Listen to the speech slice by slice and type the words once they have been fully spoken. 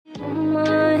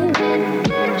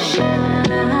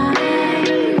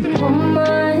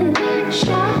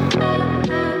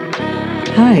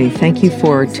Hi, thank you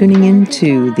for tuning in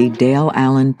to the Dale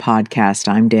Allen podcast.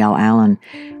 I'm Dale Allen.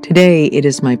 Today, it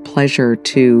is my pleasure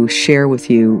to share with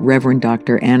you Reverend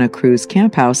Dr. Anna Cruz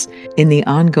Camphouse in the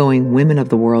ongoing Women of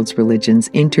the World's Religions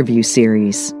interview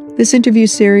series. This interview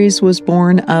series was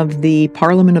born of the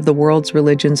Parliament of the World's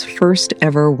Religions' first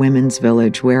ever Women's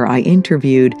Village, where I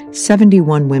interviewed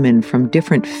 71 women from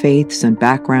different faiths and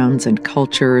backgrounds and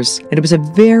cultures. And it was a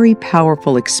very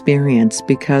powerful experience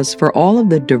because for all of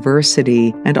the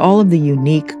diversity and all of the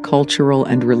unique cultural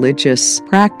and religious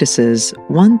practices,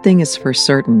 one thing is for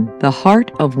certain: the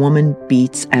heart of woman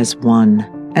beats as one.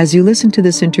 As you listen to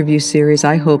this interview series,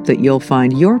 I hope that you'll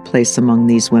find your place among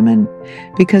these women,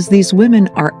 because these women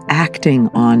are acting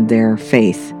on their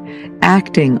faith,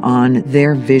 acting on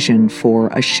their vision for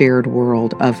a shared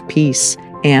world of peace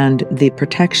and the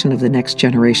protection of the next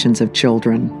generations of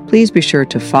children. Please be sure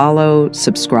to follow,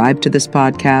 subscribe to this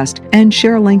podcast, and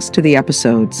share links to the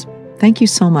episodes. Thank you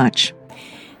so much.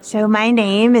 So my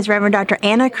name is Reverend Dr.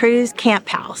 Anna Cruz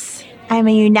Camphouse. I'm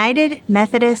a United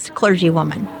Methodist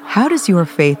clergywoman. How does your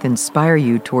faith inspire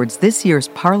you towards this year's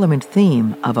Parliament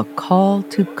theme of a call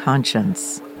to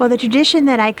conscience? Well, the tradition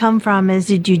that I come from is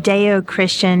a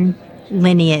Judeo-Christian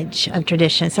lineage of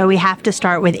tradition. So we have to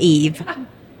start with Eve.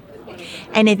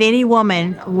 And if any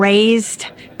woman raised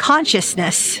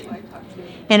consciousness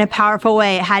in a powerful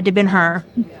way, it had to have been her.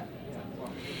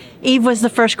 Eve was the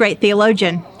first great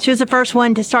theologian. She was the first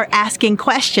one to start asking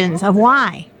questions of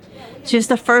why. She was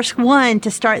the first one to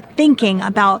start thinking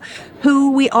about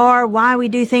who we are, why we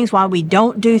do things, why we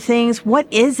don't do things. What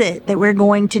is it that we're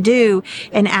going to do,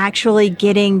 and actually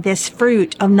getting this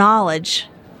fruit of knowledge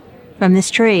from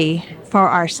this tree for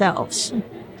ourselves.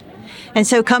 And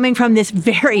so coming from this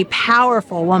very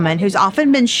powerful woman who's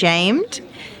often been shamed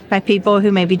by people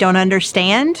who maybe don't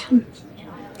understand,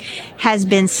 has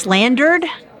been slandered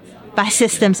by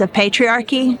systems of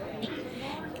patriarchy,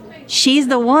 she's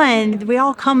the one we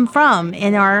all come from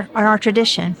in our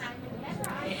tradition.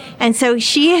 And so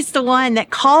she is the one that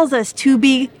calls us to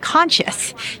be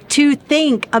conscious, to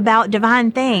think about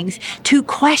divine things, to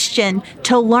question,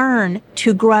 to learn,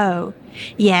 to grow.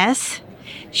 Yes,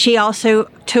 she also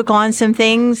took on some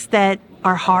things that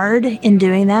are hard in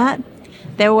doing that.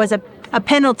 There was a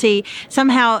penalty.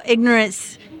 Somehow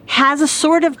ignorance has a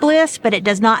sort of bliss, but it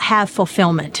does not have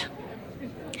fulfillment.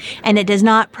 And it does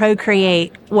not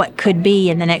procreate what could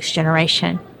be in the next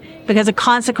generation. Because a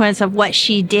consequence of what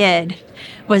she did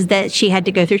was that she had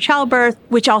to go through childbirth,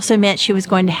 which also meant she was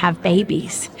going to have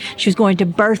babies. She was going to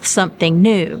birth something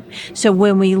new. So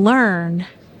when we learn,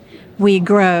 we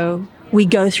grow, we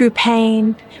go through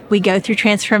pain, we go through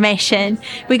transformation,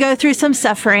 we go through some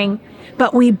suffering,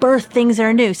 but we birth things that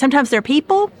are new. Sometimes they're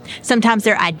people, sometimes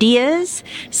they're ideas,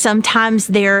 sometimes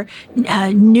they're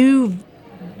new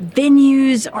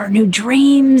venues or new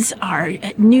dreams or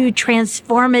new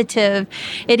transformative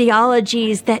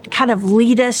ideologies that kind of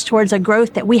lead us towards a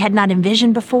growth that we had not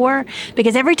envisioned before.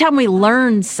 Because every time we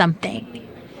learn something,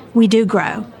 we do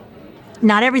grow.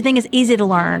 Not everything is easy to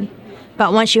learn,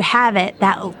 but once you have it,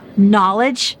 that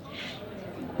knowledge,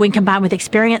 when combined with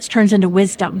experience, turns into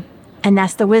wisdom. And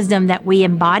that's the wisdom that we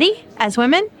embody as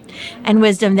women, and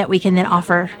wisdom that we can then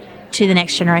offer to the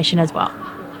next generation as well.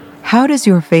 How does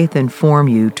your faith inform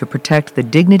you to protect the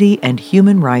dignity and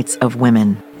human rights of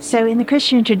women? So in the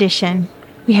Christian tradition,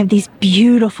 we have these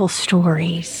beautiful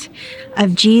stories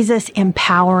of Jesus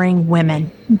empowering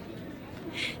women.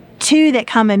 Two that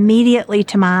come immediately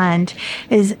to mind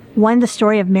is one, the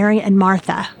story of Mary and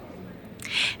Martha.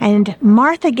 And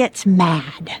Martha gets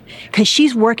mad because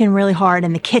she's working really hard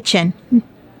in the kitchen.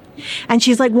 And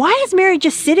she's like, why is Mary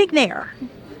just sitting there?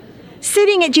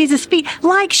 Sitting at Jesus' feet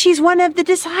like she's one of the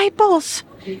disciples.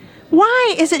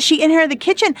 Why isn't she in here in the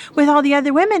kitchen with all the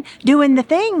other women doing the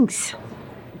things?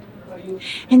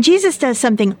 And Jesus does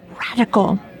something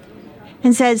radical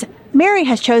and says, Mary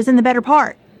has chosen the better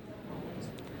part.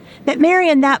 That Mary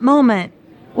in that moment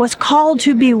was called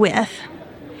to be with.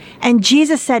 And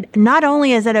Jesus said, not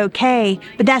only is it okay,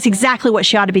 but that's exactly what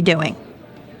she ought to be doing.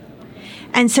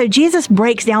 And so Jesus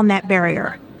breaks down that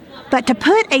barrier. But to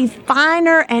put a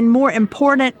finer and more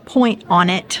important point on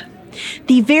it,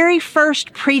 the very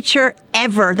first preacher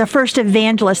ever, the first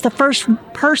evangelist, the first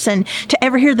person to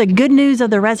ever hear the good news of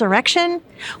the resurrection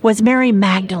was Mary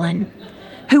Magdalene,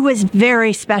 who was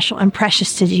very special and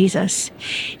precious to Jesus.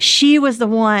 She was the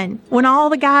one, when all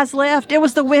the guys left, it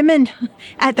was the women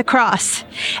at the cross.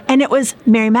 And it was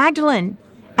Mary Magdalene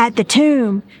at the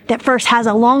tomb that first has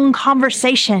a long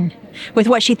conversation with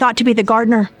what she thought to be the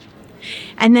gardener.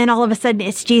 And then all of a sudden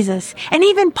it's Jesus. And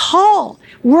even Paul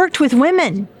worked with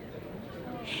women.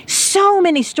 So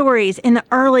many stories in the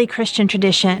early Christian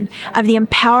tradition of the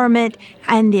empowerment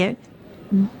and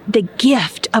the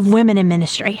gift of women in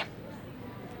ministry.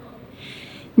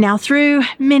 Now, through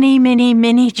many, many,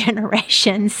 many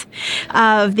generations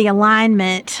of the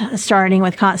alignment, starting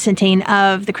with Constantine,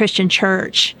 of the Christian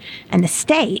church and the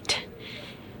state,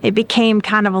 it became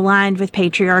kind of aligned with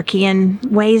patriarchy in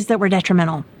ways that were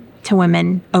detrimental to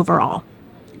women overall.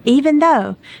 Even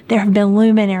though there have been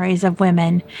luminaries of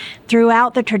women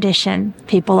throughout the tradition,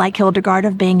 people like Hildegard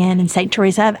of Bingen and St.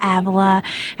 Teresa of Avila,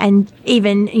 and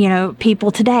even, people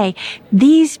today,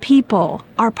 these people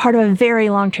are part of a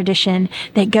very long tradition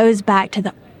that goes back to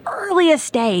the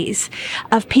earliest days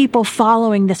of people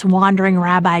following this wandering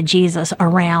rabbi Jesus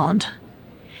around.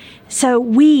 So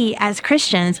we, as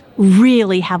Christians,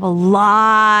 really have a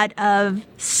lot of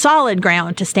solid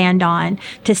ground to stand on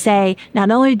to say, not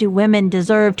only do women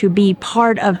deserve to be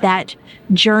part of that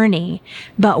journey,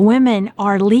 but women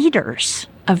are leaders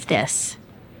of this.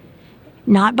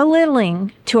 Not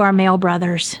belittling to our male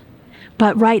brothers,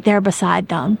 but right there beside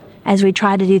them as we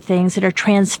try to do things that are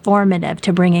transformative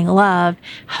to bringing love,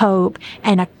 hope,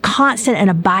 and a constant and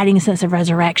abiding sense of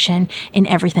resurrection in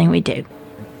everything we do.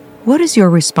 What is your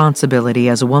responsibility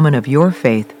as a woman of your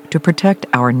faith to protect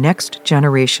our next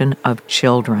generation of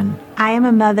children? I am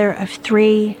a mother of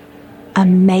 3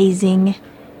 amazing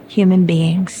human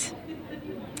beings.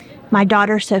 My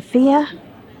daughter, Sophia,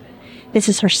 this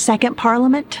is her 2nd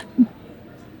parliament.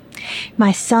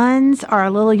 My sons are a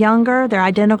little younger. They're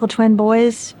identical twin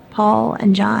boys, Paul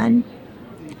and John.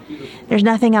 There's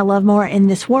nothing I love more in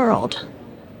this world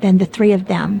than the 3 of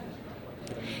them.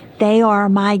 They are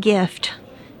my gift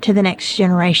to the next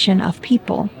generation of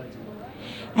people.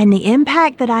 And the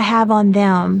impact that I have on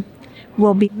them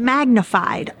will be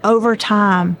magnified over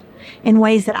time in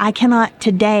ways that I cannot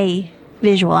today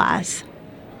visualize.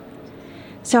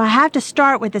 So I have to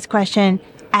start with this question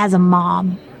as a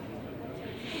mom.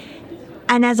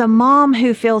 And as a mom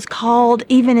who feels called,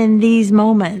 even in these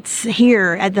moments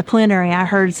here at the plenary, I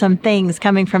heard some things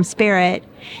coming from Spirit.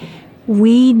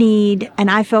 We need,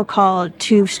 and I feel called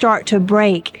to start to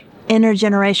break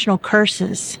intergenerational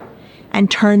curses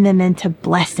and turn them into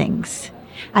blessings.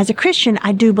 As a Christian,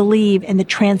 I do believe in the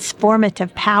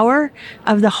transformative power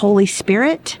of the Holy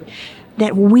Spirit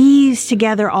that weaves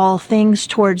together all things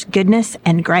towards goodness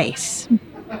and grace.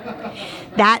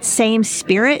 That same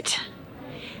Spirit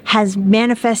has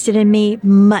manifested in me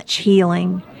much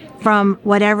healing from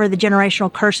whatever the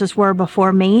generational curses were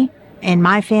before me, in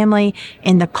my family,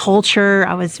 in the culture.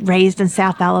 I was raised in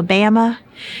South Alabama,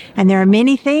 and there are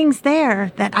many things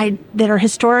there that are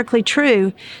historically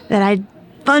true that I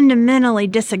fundamentally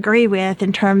disagree with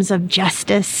in terms of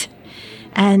justice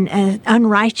and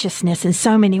unrighteousness in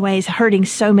so many ways, hurting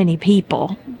so many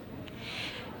people.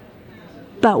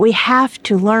 But we have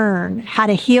to learn how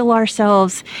to heal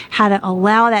ourselves, how to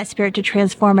allow that Spirit to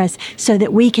transform us so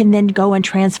that we can then go and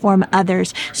transform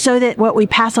others, so that what we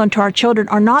pass on to our children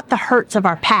are not the hurts of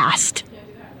our past.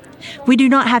 We do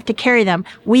not have to carry them.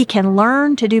 We can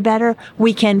learn to do better.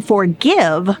 We can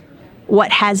forgive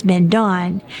what has been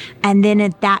done. And then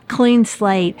at that clean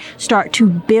slate, start to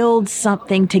build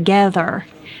something together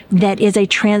that is a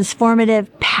transformative,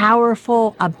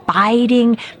 powerful,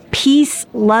 abiding,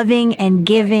 peace-loving and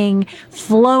giving,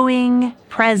 flowing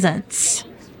presence,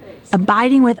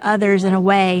 abiding with others in a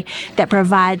way that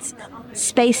provides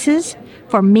spaces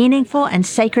for meaningful and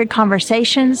sacred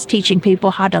conversations, teaching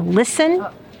people how to listen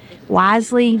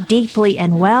wisely, deeply,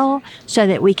 and well, so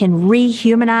that we can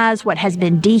rehumanize what has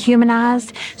been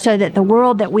dehumanized, so that the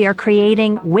world that we are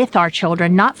creating with our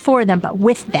children, not for them, but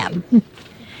with them,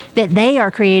 that they are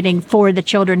creating for the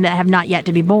children that have not yet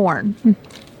to be born.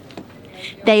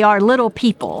 They are little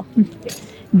people.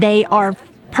 They are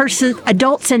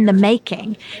adults in the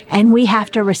making, and we have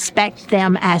to respect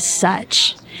them as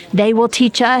such. They will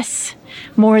teach us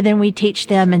more than we teach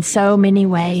them in so many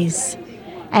ways.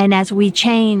 And as we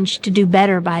change to do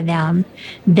better by them,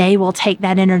 they will take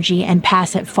that energy and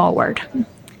pass it forward.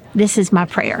 This is my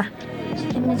prayer.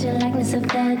 Image and likeness of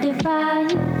the divine.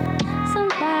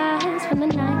 Sunrise from the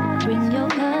night. Bring your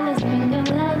colors, bring your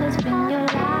light, let's bring your